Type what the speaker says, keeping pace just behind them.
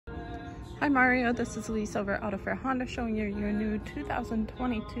Hi Mario, this is Elise over at Auto Fair Honda showing you your new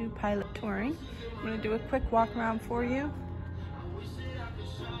 2022 Pilot Touring. I'm going to do a quick walk around for you.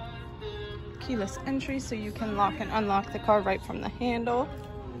 Keyless entry so you can lock and unlock the car right from the handle.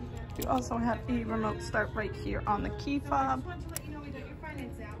 You also have a remote start right here on the key fob.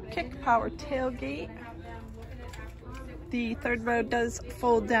 Kick power tailgate. The third row does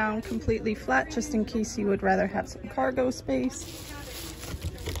fold down completely flat just in case you would rather have some cargo space.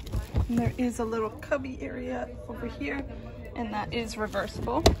 And there is a little cubby area over here, and that is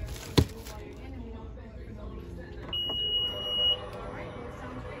reversible.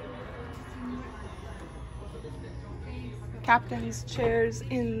 Captain's chairs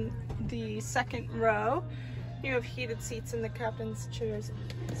in the second row. You have heated seats in the captain's chairs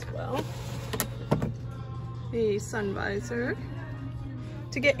as well. A sun visor.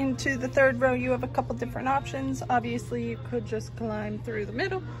 To get into the third row, you have a couple different options. Obviously, you could just climb through the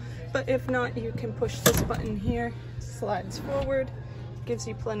middle, but if not, you can push this button here, slides forward, gives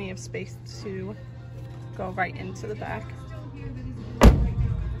you plenty of space to go right into the back.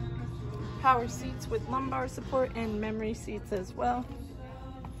 Power seats with lumbar support and memory seats as well.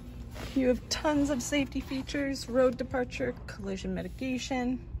 You have tons of safety features: road departure, collision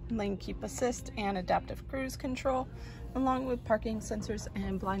mitigation, lane keep assist, and adaptive cruise control, along with parking sensors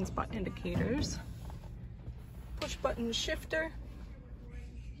and blind spot indicators. Push button shifter,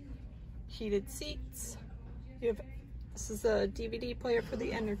 heated seats. This is a DVD player for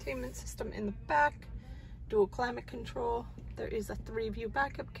the entertainment system in the back, dual climate control. There is a 3-view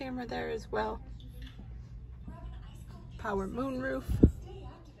backup camera there as well. Power moonroof.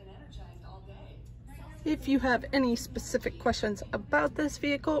 If you have any specific questions about this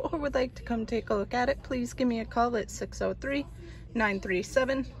vehicle or would like to come take a look at it, please give me a call at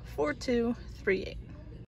 603-937-4238.